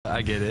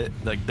I get it.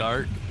 Like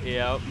dark.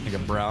 Yep. Like a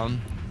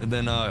brown. And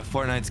then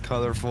Fortnite's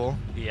colorful.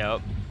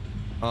 Yep.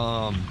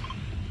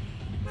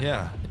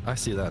 Yeah, I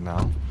see that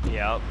now.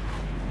 Yep.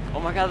 Oh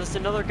my god, there's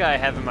another guy I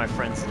have in my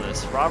friends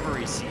list.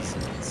 Robbery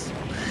Seasons.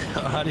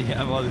 How do you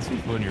have all these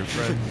people in your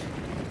friends?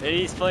 And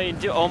he's playing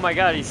too. Oh my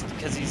god, it's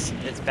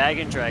Bag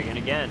and Dragon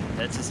again.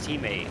 That's his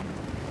teammate.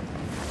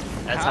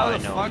 That's how I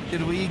know. How the fuck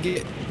did we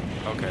get?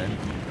 Okay.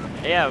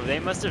 Yeah,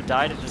 they must have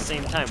died at the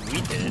same time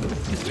we did.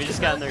 We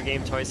just got in their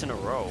game twice in a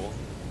row.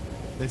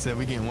 They said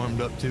we getting warmed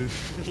up too.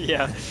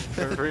 Yeah,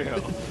 for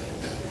real.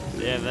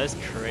 Damn, that's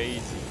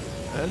crazy.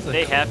 That's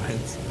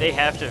they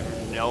have to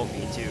know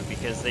me too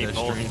because they're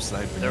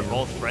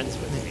both friends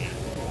with me.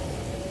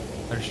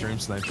 They're stream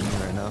sniping me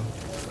right now.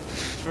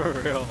 For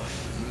real.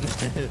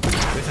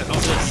 They said, oh,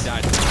 he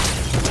died.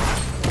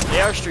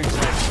 They are stream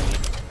sniping me.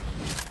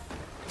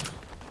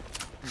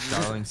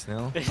 Darling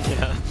Snail?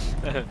 Yeah.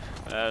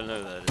 I don't know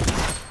who that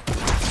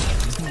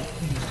is.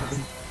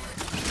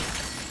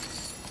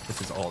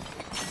 This is old.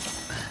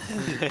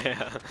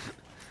 Yeah.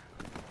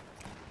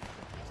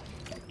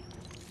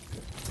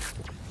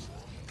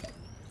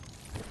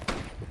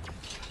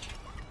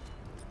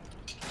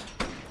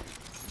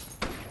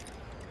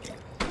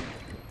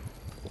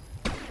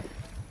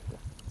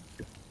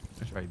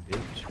 That's right,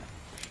 bitch.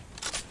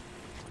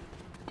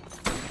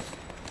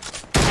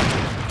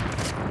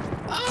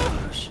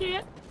 Oh,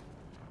 shit.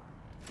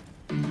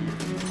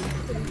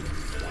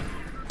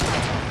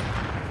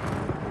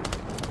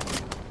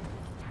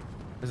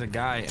 There's a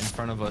guy in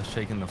front of us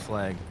shaking the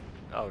flag.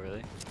 Oh,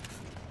 really?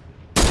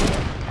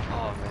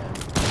 Oh, man.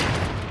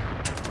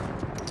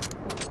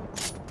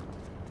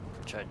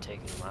 Tried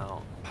taking him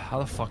out. How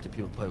the fuck do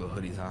people play with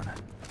hoodies on?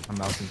 A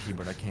mouse and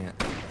keyboard, I can't.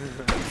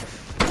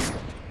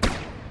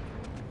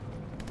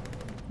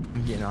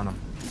 I'm getting on him.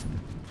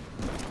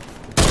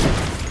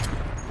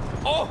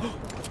 Oh!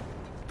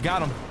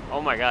 Got him.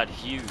 Oh my god,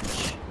 huge.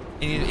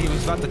 And he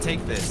was about to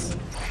take this.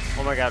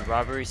 Oh my god,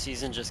 Robbery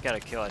Season just got a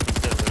kill. I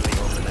think they're literally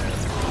over there.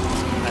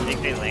 I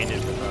think they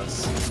landed with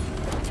us.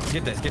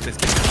 Get this, get this,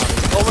 get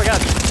this. Oh my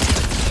god!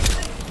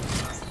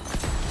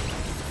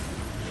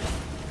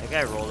 That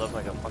guy rolled up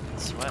like a fucking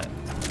sweat.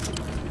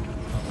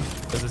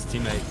 That's his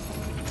teammate.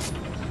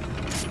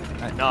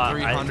 No,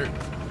 300.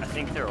 I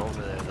think they're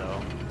over there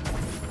though.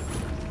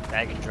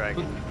 Bag and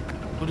Dragon.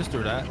 Who just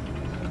threw that?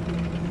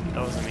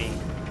 That wasn't me.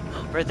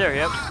 Right there,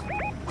 yep.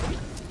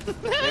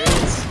 There it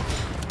is.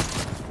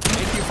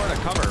 Thank you for the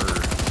cover.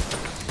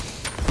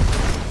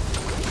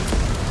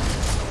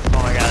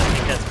 Oh my god, I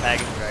think that's Bag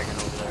and Dragon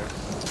over there.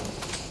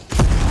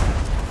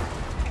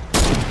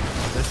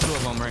 There's two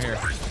of them right here.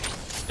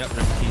 Yep,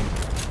 there's a team.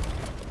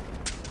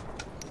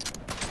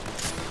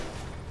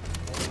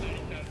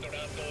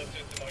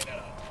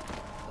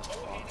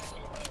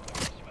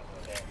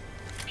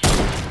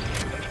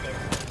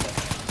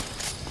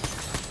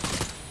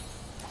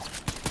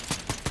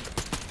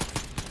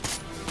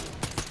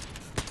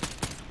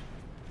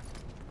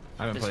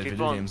 I haven't played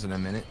video games in a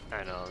minute.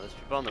 I know, there's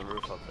people on the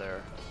roof up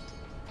there.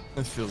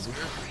 This feels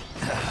weird.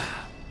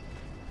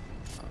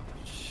 Oh,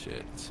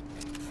 shit.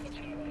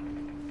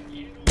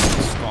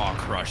 Skull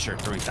Crusher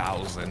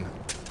 3000.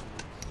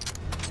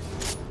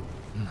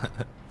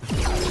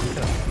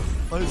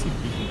 What is he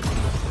beating?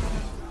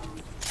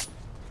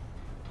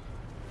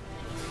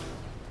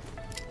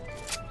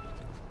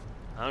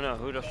 I don't know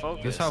who to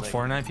focus. This is how like...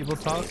 Fortnite people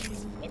talk?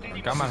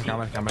 Come on.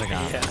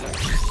 Yeah.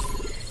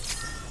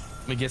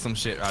 Let me get some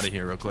shit out of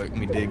here real quick. Let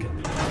me dig.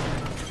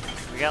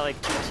 We got like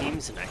 2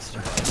 teams next to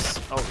us.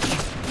 Oh,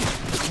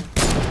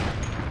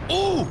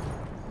 Ooh!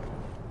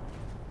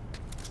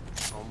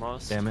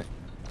 almost. Damn it.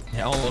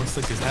 Yeah, almost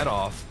took his head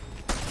off.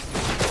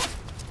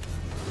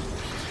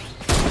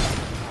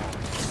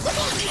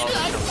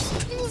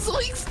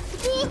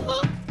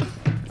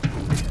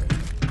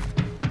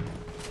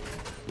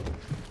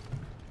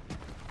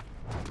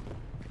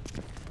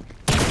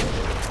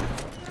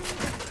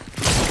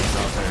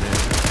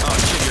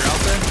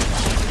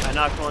 I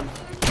knocked one.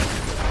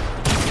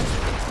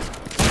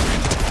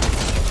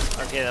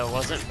 Okay, that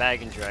wasn't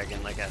Bag and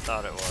Dragon like I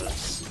thought it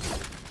was.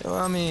 Well,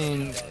 I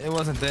mean, it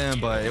wasn't them,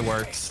 but it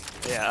works.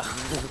 Yeah.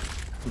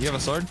 You have a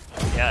sword?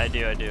 Yeah, I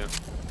do.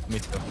 Me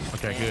too.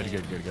 Okay,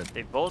 good.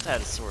 They both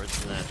had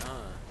swords in that, huh?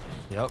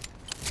 Yep.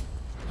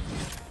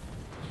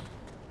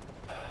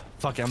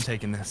 Fuck it, I'm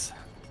taking this.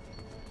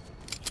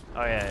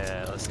 Oh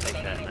yeah, let's take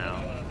that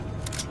now.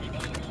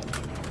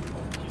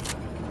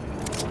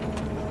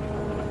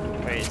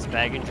 Wait, is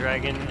Bag and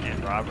Dragon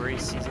and Robbery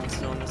Season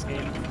still in this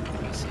game?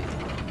 Let me see.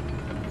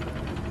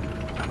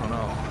 I don't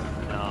know.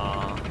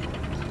 No.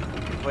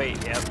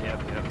 Wait, yep.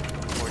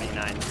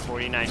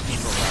 49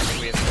 people left.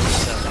 We have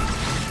 47.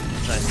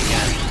 So I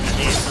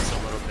think it's just a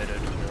little bit of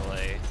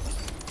delay.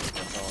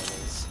 That's all it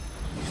is.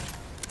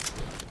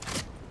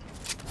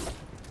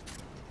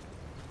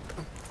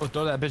 Oh,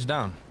 throw that bitch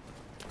down.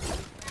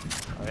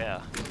 Oh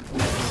yeah.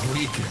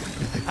 Weak.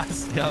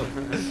 Yo,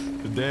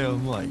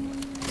 damn, like,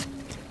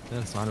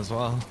 that's might as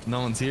well. No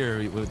one's here.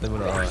 They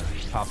would have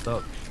popped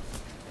up.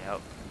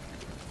 Yep.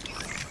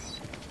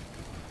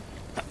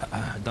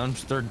 Done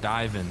Dumpster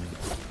diving.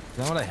 Is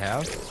that what I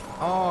have?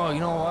 Oh, you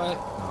know what?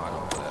 No, I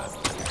don't have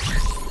that.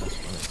 That's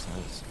what makes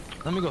sense.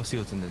 Let me go see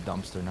what's in the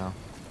dumpster now.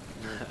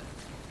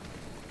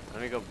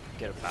 Let me go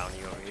get a bounty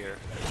over here.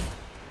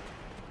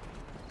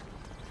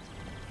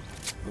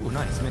 Ooh,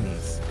 nice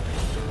minis.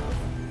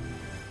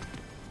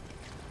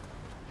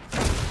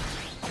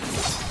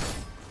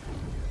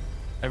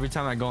 Every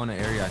time I go in an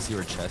area, I see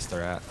where chests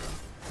are at.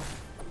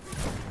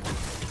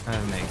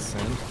 That makes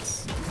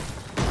sense.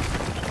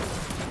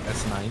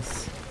 That's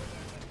nice.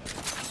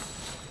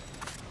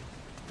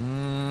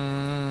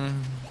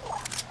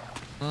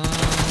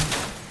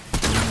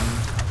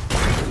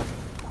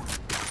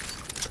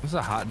 It's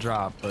a hot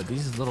drop, but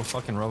these little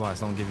fucking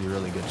robots don't give you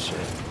really good shit.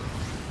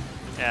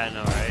 Yeah, I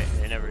know, right?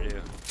 They never do.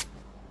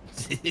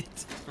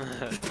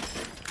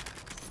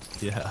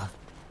 Yeah.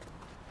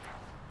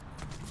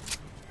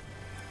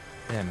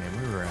 Yeah,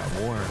 man, we were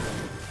at war.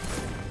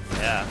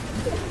 Yeah.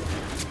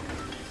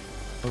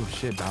 Oh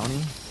shit,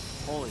 bounty?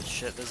 Holy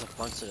shit, there's a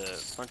bunch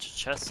of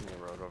chests in the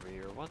road over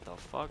here. What the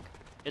fuck?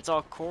 It's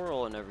all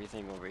coral and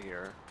everything over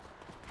here.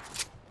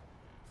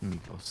 Let me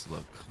go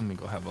look. Let me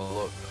go have a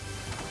look.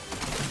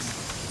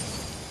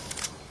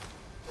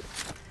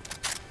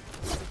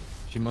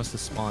 She must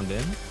have spawned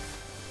in.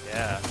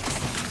 Yeah.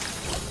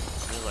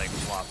 There's like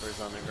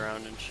floppers on the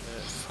ground and shit.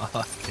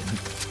 Fucking.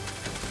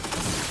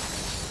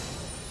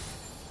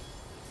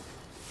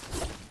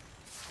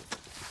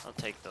 I'll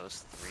take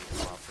those 3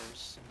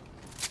 floppers.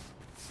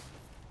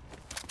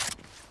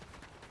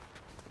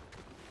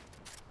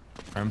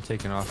 I'm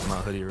taking off my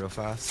hoodie real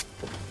fast.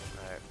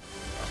 Alright.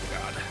 Oh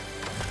god.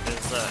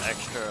 There's an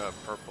extra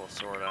purple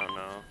sword. I don't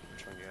know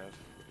which one you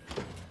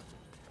have.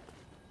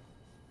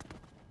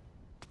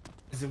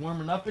 Is it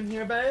warming up in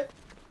here, babe?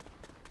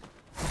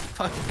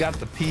 Fuck, got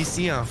the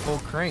PC on full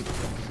crank.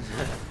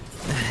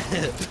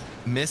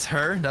 Miss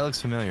her? That looks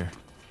familiar.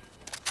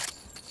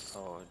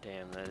 Oh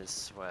damn, that is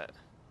sweat.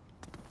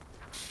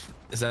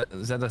 Is that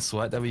the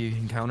sweat that we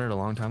encountered a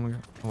long time ago?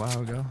 A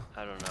while ago?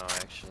 I don't know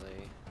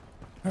actually.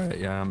 Alright,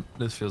 yeah,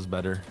 this feels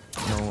better.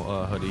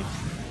 No hoodie.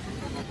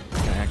 I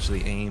can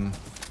actually aim.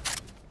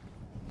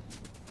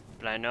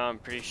 But I know I'm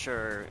pretty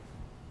sure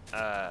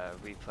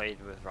we played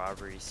with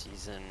Robbery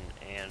Season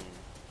and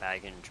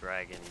Bag and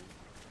Dragon.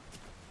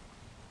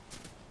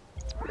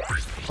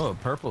 Oh,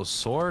 purple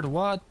sword?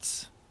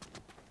 What?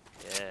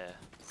 Yeah.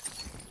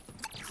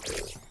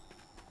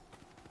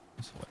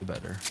 That's way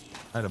better.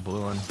 I had a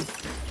blue one.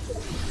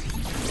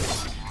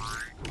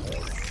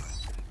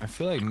 I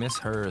feel like Miss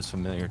Her is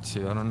familiar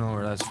too. I don't know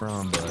where that's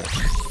from, but...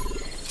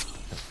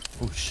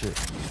 Oh shit.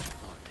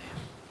 Oh damn.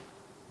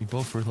 We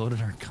both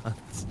reloaded our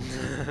guns.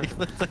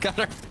 Look at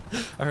her.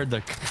 I heard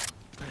the...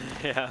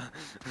 Yeah.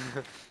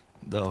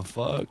 The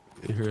fuck?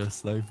 You hear a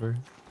sniper?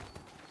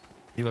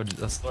 You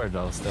have a sword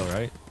though still,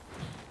 right?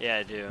 Yeah,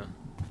 I do.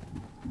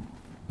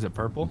 Is it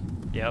purple?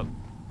 Yep.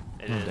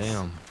 It is.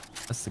 Damn.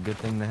 That's a good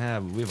thing to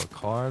have. We have a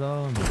car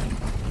though.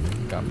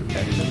 Got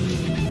protected.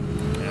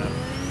 Yeah.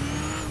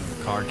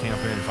 Car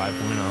camping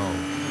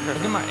 5.0.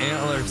 Look at my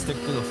antler stick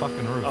through the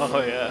fucking roof.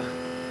 Oh yeah.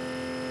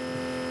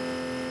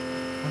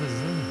 What is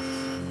this?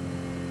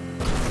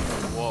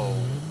 Whoa.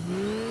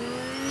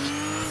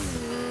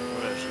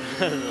 What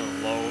a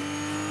low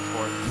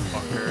fort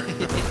fucker.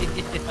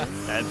 Yeah.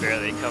 That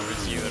barely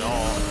covers you at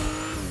all.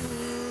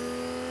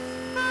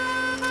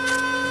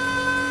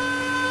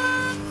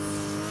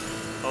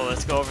 Oh,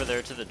 let's go over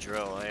there to the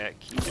drill. I got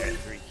keys. I got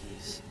 3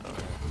 keys. Oh,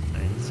 I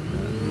didn't see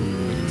that.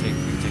 We can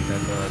take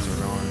that though as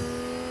we're going.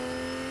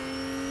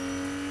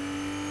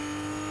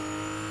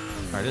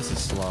 Alright, this is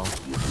slow.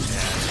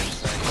 Yeah,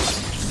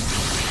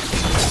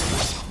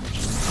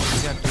 We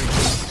got 3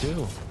 keys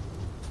too.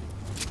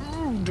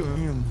 Oh,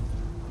 damn.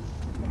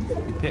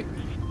 You pick.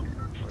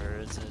 where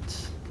is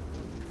it?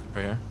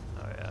 Right here.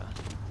 Oh yeah.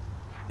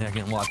 Yeah, I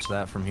can watch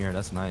that from here.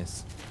 That's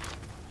nice.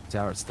 See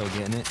how it's still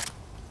getting it?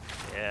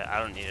 Yeah, I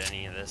don't need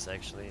any of this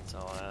actually. It's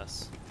all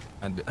ass.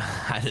 I'm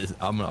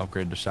gonna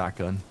upgrade the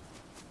shotgun.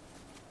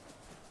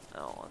 I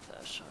don't want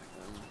that shotgun.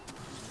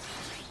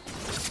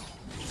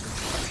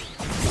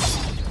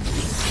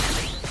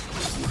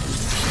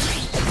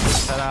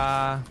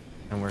 Ta-da!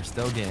 And we're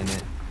still getting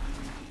it.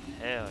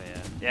 Hell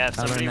yeah. Yeah, if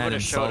I learned somebody that would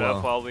have in showed solo.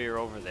 up while we were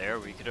over there,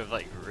 we could have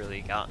like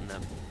really gotten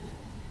them.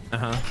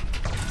 Uh-huh.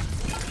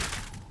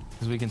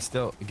 Because we can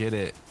still get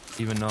it,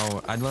 even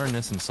though I learned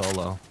this in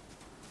solo.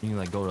 You can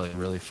like go like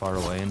really far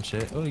away and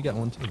shit. Oh, you got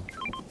one too. Hell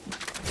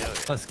yeah.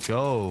 Let's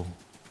go.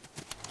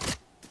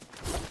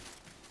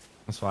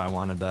 That's why I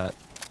wanted that.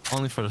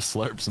 Only for the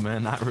slurps,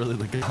 man, not really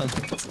the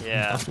guns.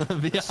 Yeah, I'm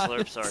gonna be slurps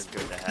honest. are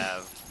good to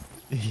have.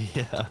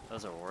 Yeah.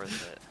 Those are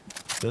worth it.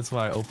 That's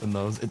why I opened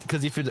those.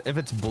 Because if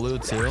it's blue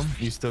too,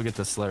 you still get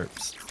the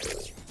slurps.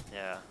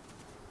 Yeah.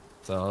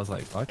 So I was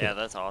like, fuck Yeah, it.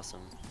 that's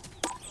awesome.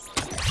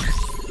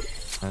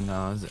 And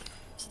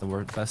it's the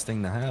best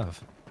thing to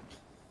have.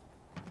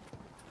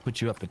 Put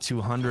you up to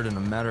 200 in a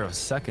matter of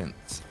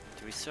seconds.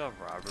 Do we still have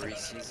Robbery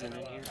Season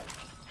in here?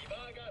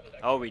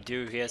 Oh, we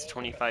do. He has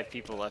 25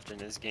 people left in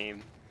his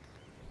game.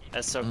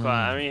 That's so cool.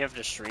 I don't even have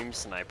to stream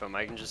snipe him.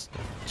 I can just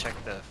check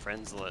the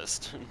friends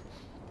list.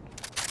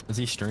 Does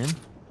he stream?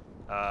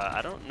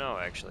 I don't know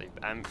actually.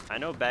 I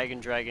know Bag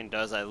and Dragon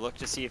does. I looked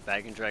to see if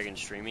Bag and Dragon's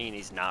streaming, and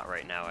he's not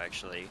right now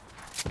actually.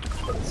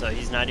 So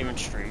he's not even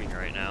streaming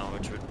right now,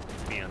 which would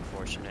be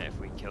unfortunate if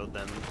we killed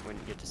them. We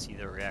wouldn't get to see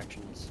their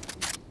reactions.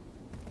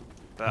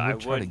 But I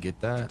would try to get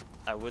that.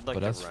 I would like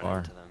but to that's run far.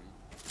 into them.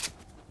 Is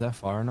that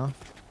far enough?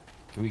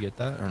 Can we get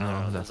that or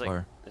no? Is that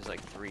far? There's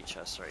like 3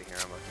 chests right here.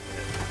 I'm looking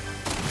at.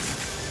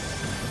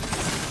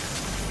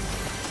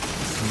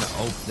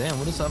 Oh damn!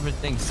 What is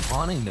everything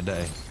spawning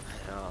today?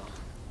 I know.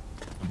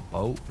 A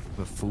boat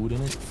with food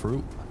in it,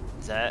 fruit.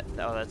 Is that?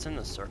 Oh, that's in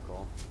the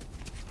circle.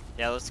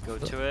 Yeah, let's go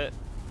to it.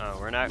 Oh,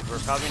 we're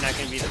probably not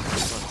gonna be the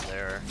first ones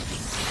there.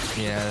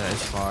 Yeah,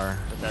 that's far.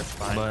 But that's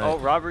fine. But oh,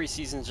 robbery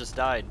season just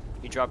died.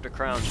 He dropped a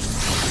crown.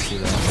 See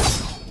that?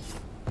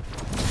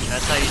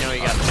 That's how you know he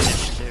got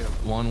finished too.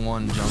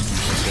 1-1 junkie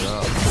picked it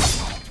up.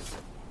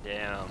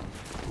 Damn.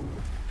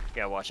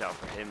 Gotta watch out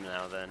for him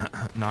now then.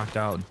 Knocked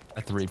out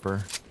at the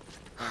Reaper.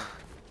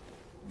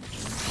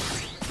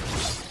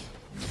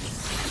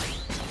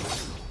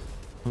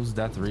 Who's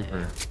Death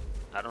Reaper?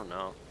 I don't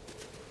know.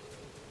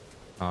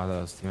 Oh,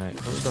 that was teammate.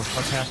 What the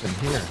fuck happened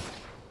here?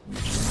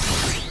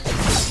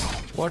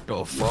 What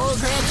the fuck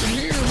happened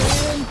here,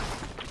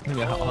 man?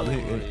 Yeah,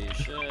 Holy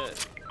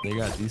shit. They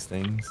got these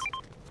things.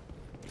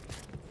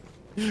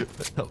 What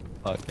the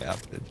fuck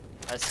happened?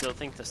 I still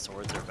think the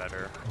swords are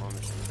better. I want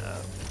to do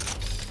that.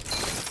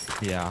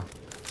 Yeah.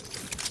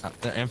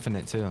 They're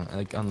infinite too,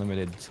 like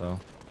unlimited, so.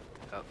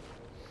 Oh.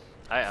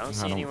 I don't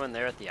see anyone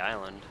there at the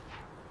island.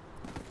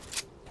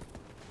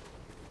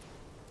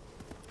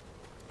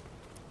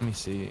 Let me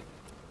see.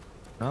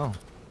 No.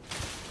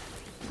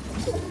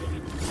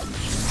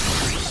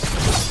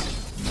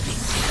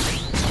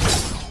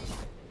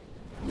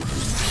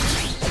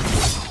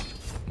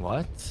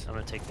 What? I'm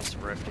gonna take this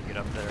rift to get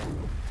up there.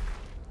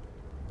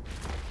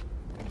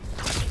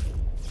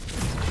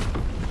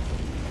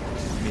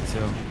 Me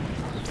too.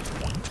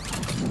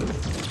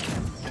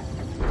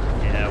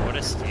 Yeah, what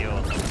a steal.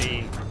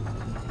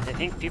 I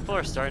think people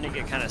are starting to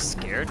get kind of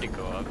scared to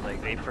go up.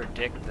 Like, they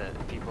predict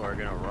that people are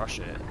gonna rush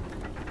it.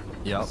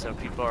 Yep. So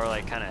people are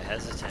like kind of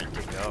hesitant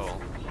to go.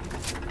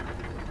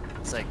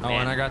 It's like, oh,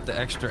 man. and I got the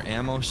extra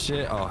ammo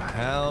shit. Oh,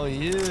 hell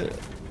yeah.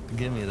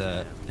 Give me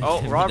that. Oh,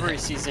 Give me robbery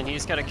that. season.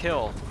 He's got a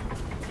kill.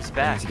 He's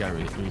back. He got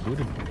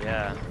rebooted.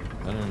 Yeah.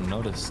 I didn't even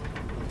notice.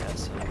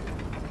 Yes.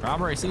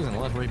 Robbery season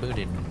was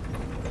rebooted.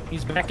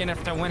 He's back in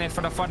it to win it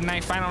for the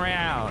Fortnite final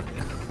round.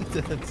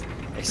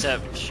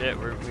 Except, shit,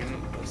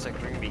 looks like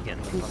we're gonna be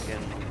getting the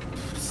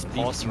fucking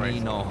pulse Speak me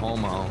rifle. no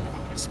homo.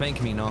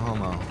 Spank me no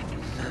homo.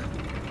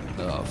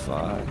 Oh,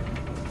 fuck.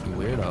 You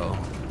weirdo.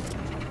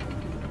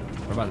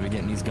 We're about to be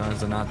getting these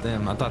guns and not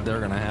them. I thought they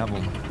were gonna have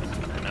them.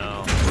 I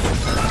know. I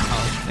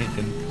was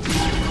thinking.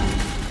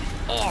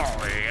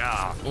 Oh,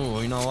 yeah.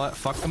 Oh, you know what?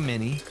 Fuck a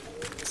mini.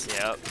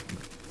 Yep.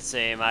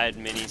 Same. I had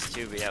minis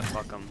too, but yeah,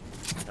 fuck them.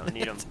 Don't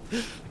need them.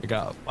 I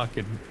got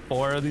fucking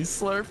 4 of these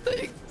slurp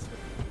things.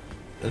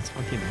 That's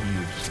fucking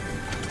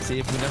huge. See,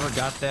 if we never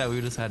got that, we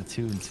would just had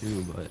 2 and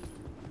 2, but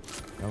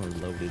now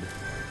we're loaded.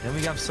 And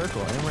we got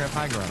circle, and we have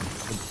high ground.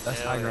 The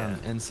best high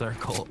ground in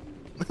circle.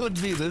 It would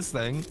be this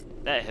thing.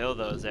 That hill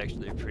though is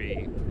actually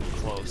pretty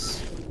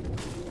close.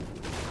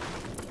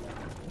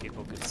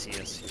 People could see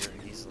us here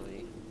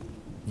easily.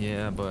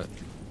 Yeah, but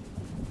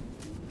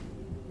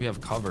we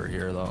have cover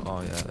here though.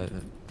 Oh yeah.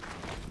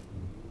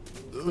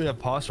 We have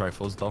pulse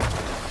rifles though.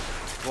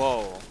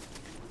 Whoa.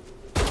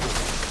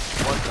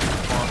 What the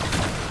fuck?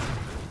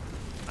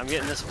 I'm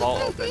getting this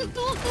vault open.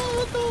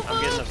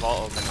 I'm getting the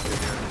vault open over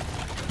here.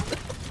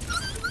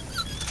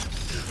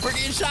 We're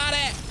getting shot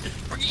at!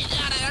 We're getting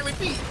shot at, I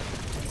repeat!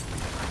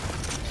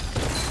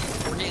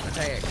 We're getting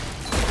attacked.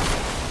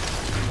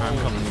 I'm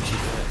coming with you.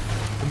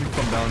 Let me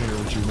come down here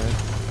with you, man.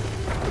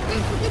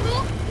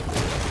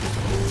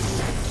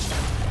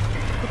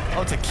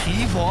 Oh, it's a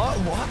key vault?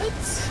 What?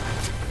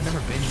 I've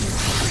never been here.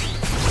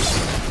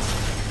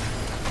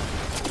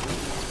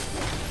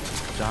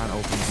 John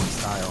opens in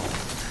style.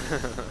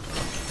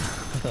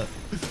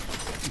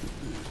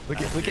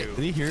 look at,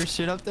 did he hear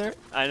shit up there?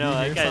 I know,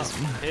 that guy's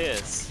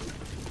pissed.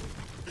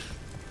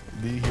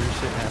 Do you hear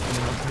shit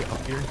happening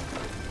up here?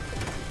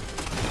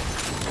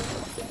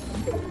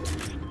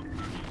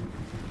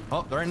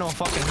 Oh, there ain't no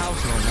fucking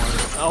house no more.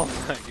 Oh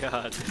my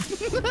god.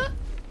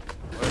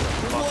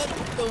 What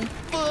the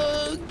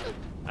fuck?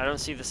 I don't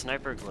see the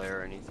sniper glare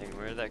or anything.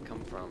 Where did that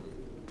come from?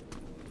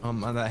 On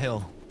that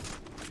hill.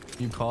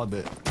 You called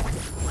it.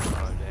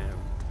 Oh damn.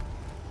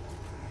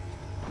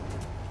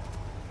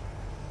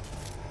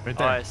 Right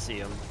Oh, there. I see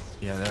him.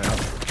 Yeah, they're up.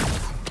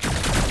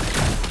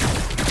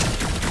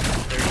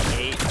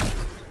 38.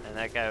 And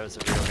that guy was a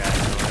real guy.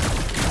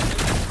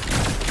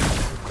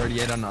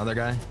 38 on the other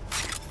guy.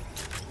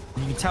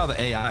 You can tell the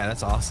AI,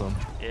 that's awesome.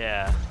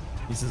 Yeah.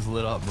 He's just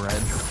lit up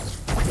red.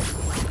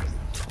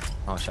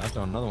 Oh, shot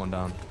down another one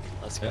down.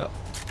 Let's go.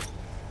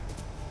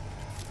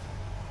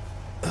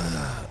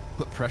 Yep.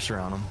 Put pressure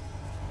on them.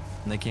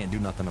 And they can't do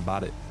nothing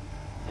about it.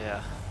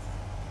 Yeah.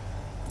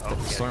 Oh,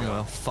 we Storm gotta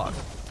wheel. Fuck.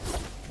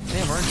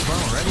 Damn, we're in storm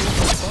already?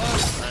 What the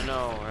fuck? I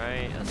know,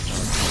 right? That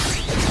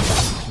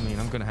sucks. I mean,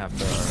 I'm gonna have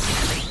to...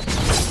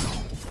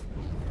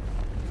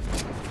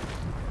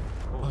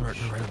 Oh,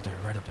 right up there,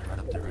 right up there, right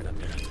up there, right up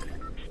there.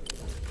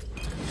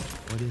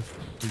 What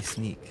if we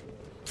sneak?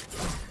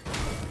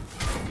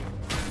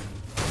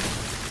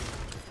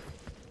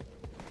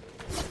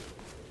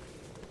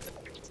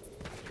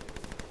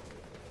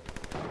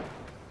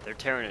 They're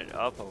tearing it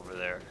up over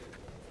there.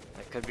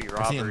 That could be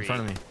I see him robbery. in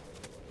front of me.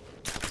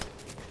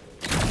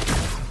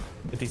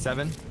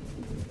 57?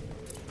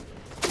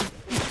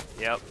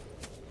 Yep.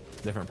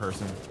 Different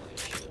person.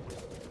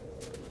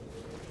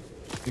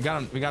 We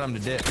got him to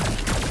dip.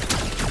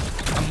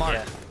 I'm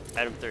marked.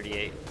 Yeah. Adam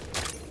 38.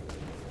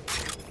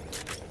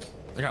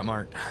 I got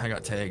marked. I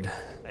got tagged.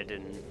 I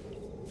didn't.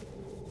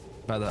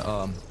 By the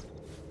Oh,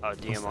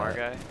 DMR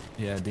guy?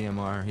 Yeah,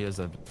 DMR. He has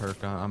a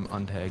perk on.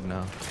 I'm untagged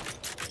now.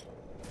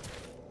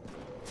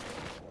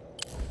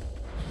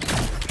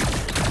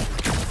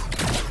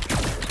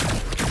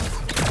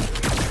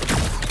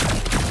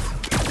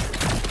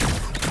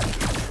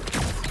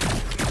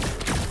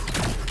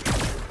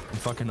 I'm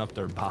fucking up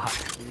their bot.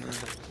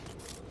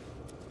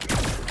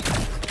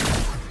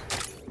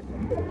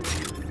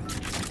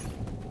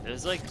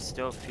 There's like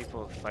still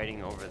people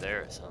fighting over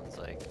there, it sounds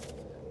like.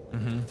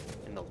 Mm-hmm.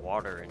 In the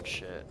water and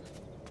shit.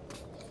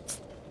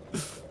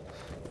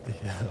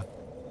 Yeah.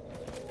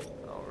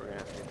 Oh, we're gonna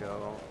have to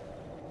go.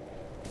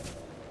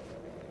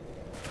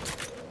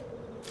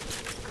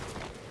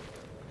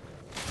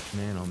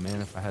 Man, oh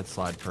man, if I had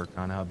slide perk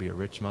on, I'd be a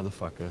rich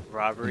motherfucker.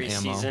 Robbery And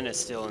ammo. season is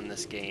still in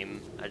this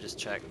game. I just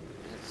checked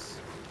his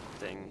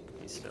thing.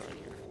 He's still in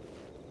here.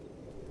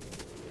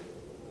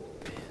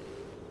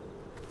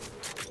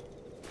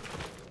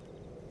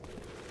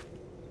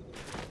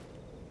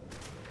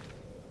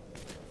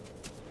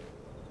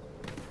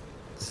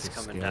 This is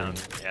coming down.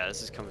 Yeah,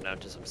 this is coming down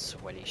to some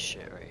sweaty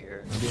shit right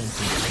here. I'm getting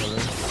some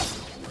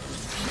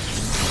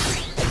killers.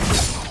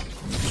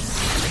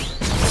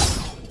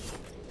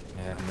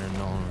 Yeah, man,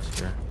 no one was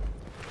here.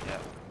 Yeah,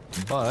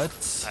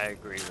 But I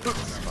agree with the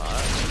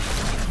spot.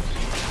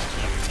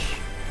 Huge.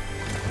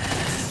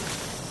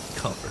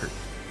 covered.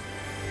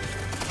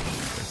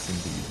 Yes,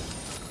 indeed.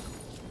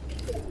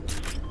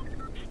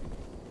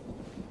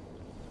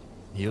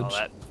 Huge. Oh,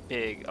 that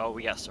big. Oh,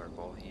 we got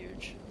circle.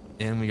 Huge.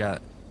 And we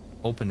got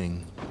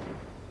opening.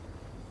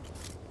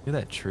 Look at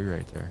that tree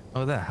right there.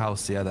 Oh, that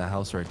house. Yeah, that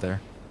house right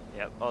there.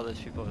 Yep. Oh, there's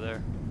people over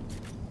there.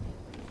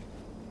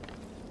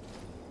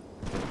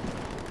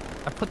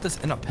 I put this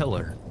in a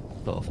pillar.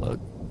 The fuck?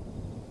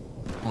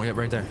 Oh, yeah,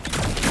 right there.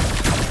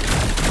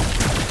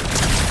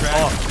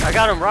 Oh, I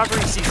got him.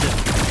 Robbery season.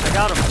 I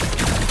got him.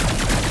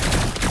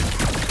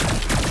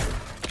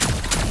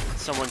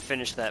 Someone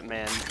finish that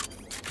man.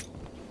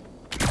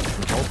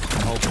 I'm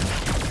hoping.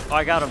 Oh,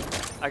 I got him.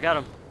 I got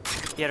him.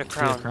 He had a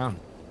crown. Crown.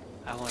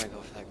 I want to go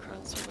for that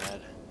crown so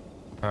bad.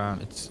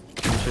 It's.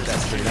 Can you shoot that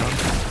straight down?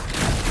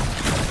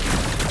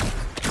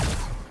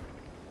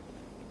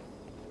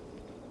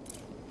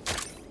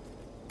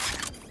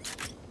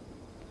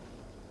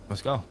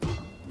 Let's go.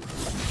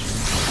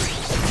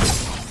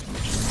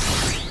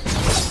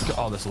 Look at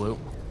all this loot.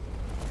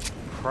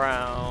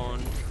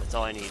 Crown. That's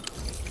all I need.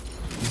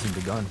 Using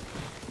the gun.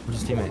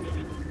 Where's his teammate?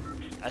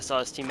 I saw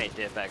his teammate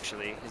dip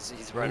actually.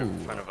 He's right in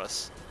front of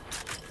us.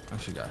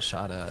 Actually got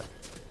shot at.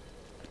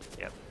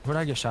 Yep. Where'd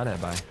I get shot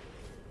at by?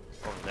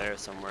 Over there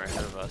somewhere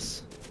ahead of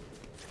us.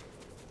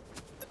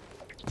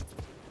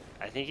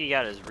 I think he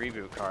got his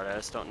reboot card. I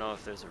just don't know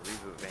if there's a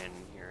reboot van in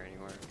here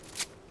anywhere.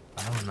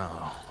 I don't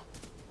know.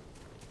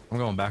 I'm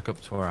going back up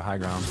to our high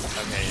ground.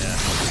 Okay, yeah.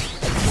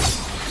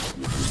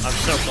 I'm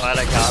so glad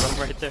I got him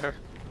right there.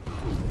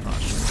 Oh,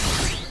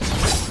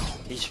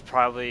 shit. He's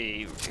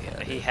probably,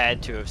 he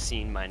had to have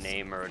seen my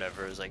name or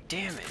whatever. It was like,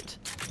 damn it.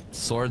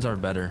 Swords are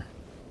better.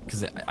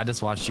 Cause I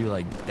just watched you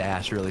like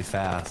dash really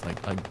fast.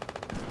 Like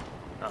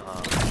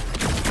Uh-huh.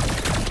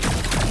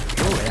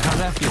 oh, how'd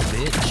that feel,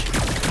 bitch?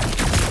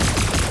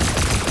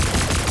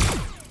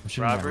 I'm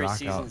shooting my Robbery rock out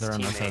season's there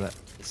on that side teammate.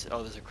 of that.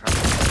 Oh, there's a crown.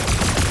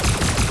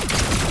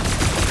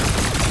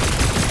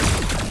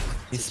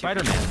 He's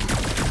Spider-Man.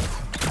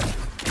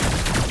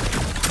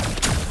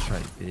 That's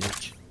right,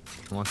 bitch.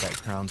 I want that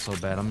crown so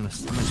bad. I'm gonna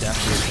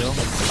dash to the hill.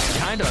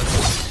 Behind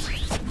us.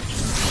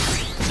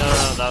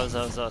 No, that was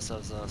us. That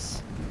was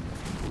us.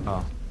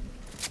 Oh.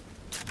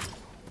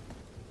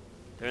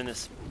 They're in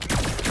this.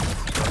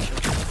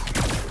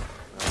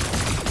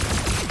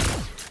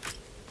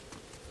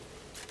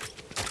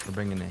 We're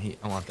bringing the heat.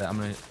 I want that. I'm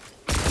gonna.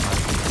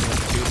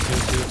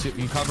 Two.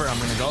 You cover. I'm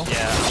gonna go.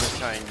 Yeah, I'm gonna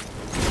try and do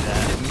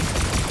that. Hit me.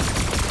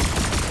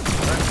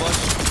 Alright, push.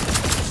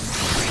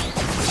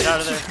 Get out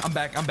of there. I'm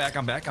back.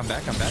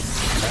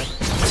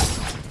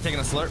 Taking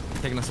a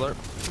slurp.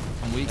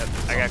 I'm weak. Yep,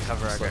 I got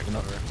cover. Slurping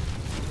up.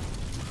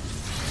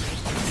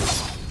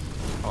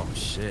 Oh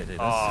shit. Dude,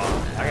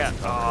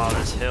 Oh,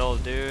 this hill,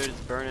 dude. It's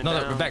burning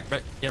down. No, we're back.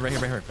 Yeah, right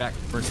here. Back.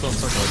 We're still in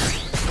circle right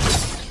here.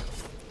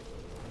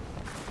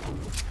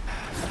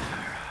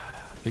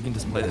 We can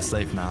just play this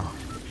safe now.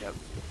 Yep.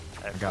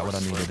 I got what I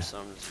needed. So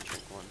I'm just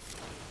drink one.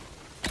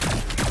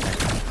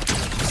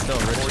 Still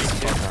rich as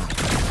fuck, huh?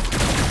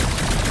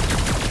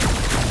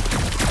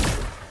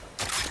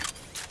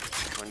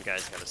 One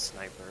guy's got a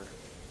sniper.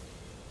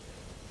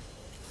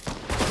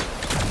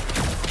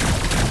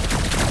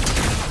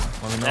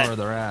 Let me know where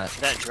they're at.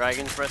 That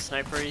dragon's breath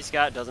sniper he's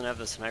got doesn't have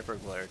the sniper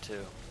glare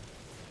too.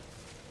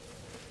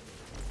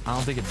 I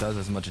don't think it does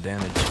as much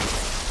damage.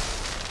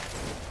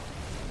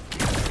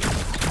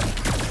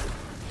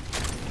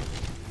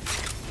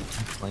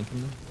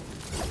 Flanking them?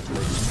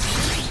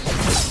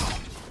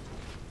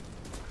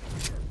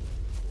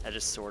 I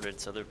just sorted,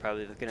 so they're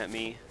probably looking at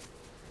me.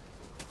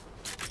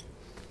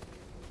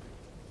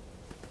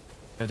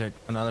 Gonna take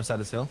another side of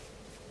this hill.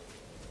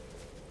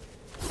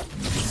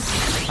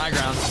 High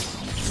ground.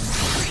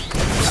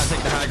 Gotta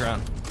take the high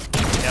ground.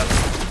 Yep.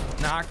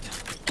 Knocked.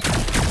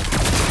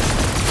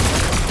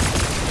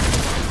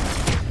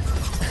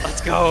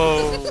 Let's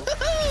go.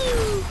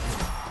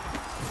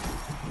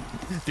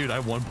 Dude, I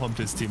one-pumped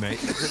his teammate.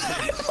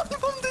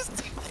 One-pumped his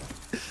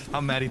teammate.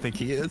 How mad do you think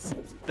he is?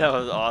 That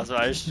was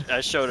awesome.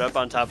 I showed up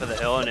on top of the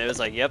hill and it was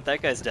like, yep,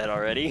 that guy's dead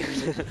already.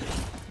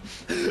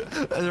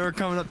 They were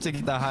coming up to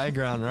get the high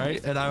ground,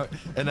 right? And I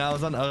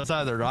was on the other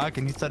side of the rock,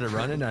 and he started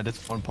running. And I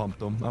just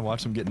one-pumped him. I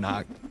watched him get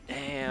knocked.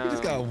 Damn. He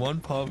just got one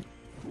pump.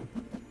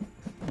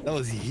 That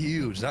was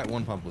huge. That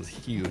one pump was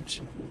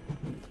huge.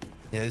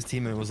 Yeah, his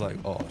teammate was like,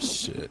 "Oh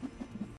shit."